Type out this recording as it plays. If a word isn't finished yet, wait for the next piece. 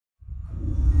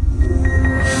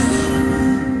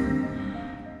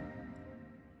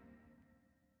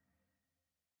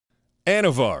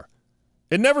Anavar.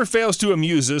 It never fails to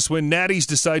amuse us when natties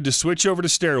decide to switch over to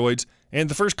steroids, and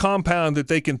the first compound that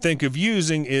they can think of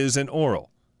using is an oral.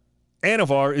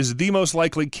 Anavar is the most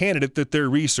likely candidate that their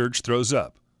research throws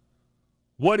up.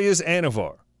 What is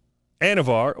Anavar?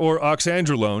 Anavar, or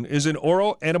Oxandrolone, is an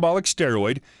oral anabolic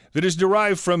steroid that is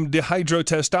derived from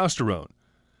dihydrotestosterone.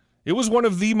 It was one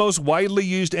of the most widely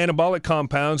used anabolic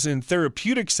compounds in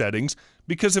therapeutic settings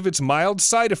because of its mild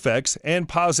side effects and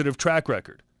positive track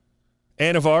record.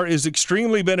 Anavar is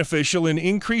extremely beneficial in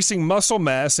increasing muscle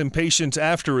mass in patients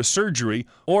after a surgery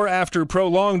or after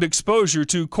prolonged exposure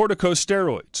to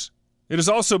corticosteroids. It has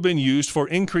also been used for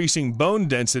increasing bone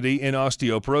density in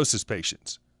osteoporosis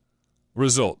patients.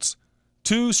 Results: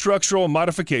 2 structural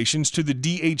modifications to the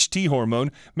DHT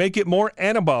hormone make it more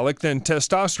anabolic than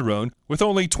testosterone, with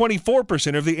only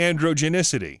 24% of the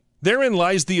androgenicity. Therein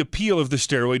lies the appeal of the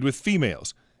steroid with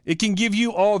females. It can give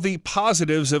you all the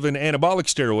positives of an anabolic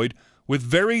steroid with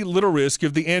very little risk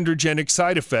of the androgenic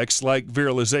side effects like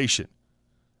virilization.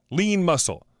 Lean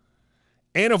muscle.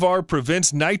 Anavar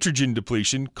prevents nitrogen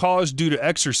depletion caused due to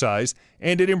exercise,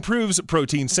 and it improves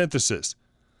protein synthesis.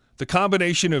 The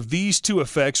combination of these 2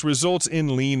 effects results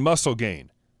in lean muscle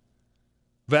gain.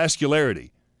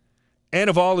 Vascularity.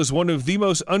 Anavar is one of the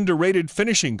most underrated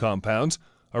finishing compounds,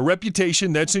 a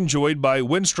reputation that's enjoyed by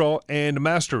Winstrol and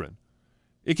Masterin.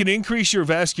 It can increase your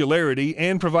vascularity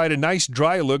and provide a nice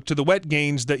dry look to the wet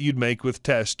gains that you'd make with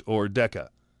Test or Deca.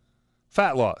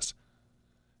 Fat loss.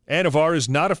 Anavar is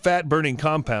not a fat-burning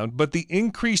compound, but the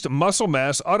increased muscle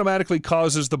mass automatically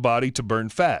causes the body to burn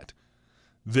fat.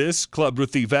 This, clubbed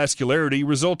with the vascularity,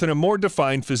 result in a more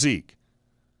defined physique.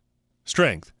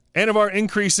 Strength. Anavar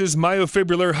increases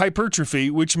myofibrillar hypertrophy,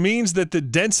 which means that the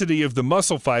density of the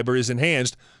muscle fiber is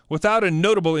enhanced without a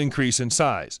notable increase in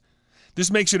size. This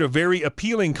makes it a very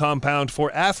appealing compound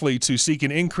for athletes who seek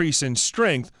an increase in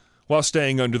strength while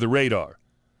staying under the radar.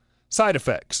 Side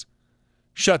effects.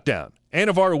 Shutdown.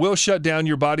 Anavar will shut down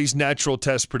your body's natural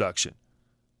test production.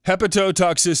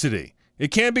 Hepatotoxicity.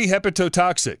 It can be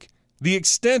hepatotoxic. The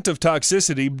extent of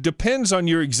toxicity depends on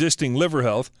your existing liver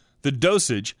health, the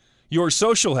dosage, your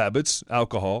social habits,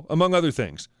 alcohol, among other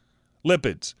things.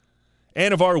 Lipids.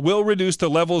 Anavar will reduce the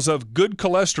levels of good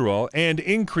cholesterol and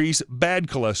increase bad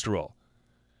cholesterol.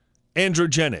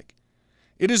 Androgenic.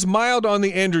 It is mild on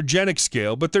the androgenic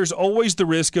scale, but there's always the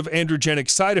risk of androgenic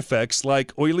side effects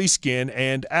like oily skin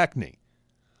and acne.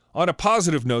 On a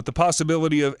positive note, the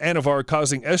possibility of Anavar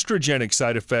causing estrogenic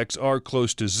side effects are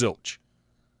close to zilch.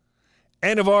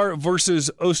 Anavar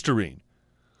versus Ostarine.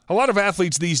 A lot of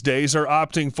athletes these days are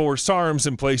opting for SARMs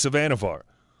in place of Anavar.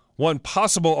 One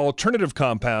possible alternative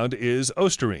compound is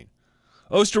Ostarine.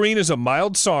 Ostarine is a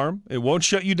mild SARM. It won't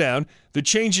shut you down. The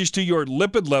changes to your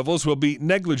lipid levels will be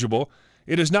negligible.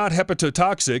 It is not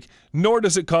hepatotoxic, nor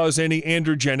does it cause any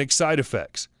androgenic side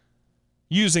effects.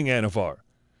 Using Anavar.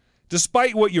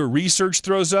 Despite what your research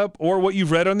throws up or what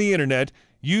you've read on the internet,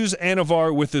 use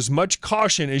Anavar with as much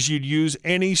caution as you'd use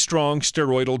any strong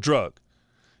steroidal drug.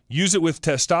 Use it with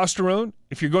testosterone.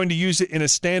 If you're going to use it in a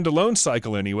standalone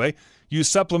cycle anyway, use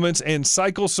supplements and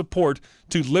cycle support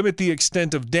to limit the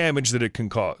extent of damage that it can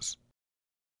cause.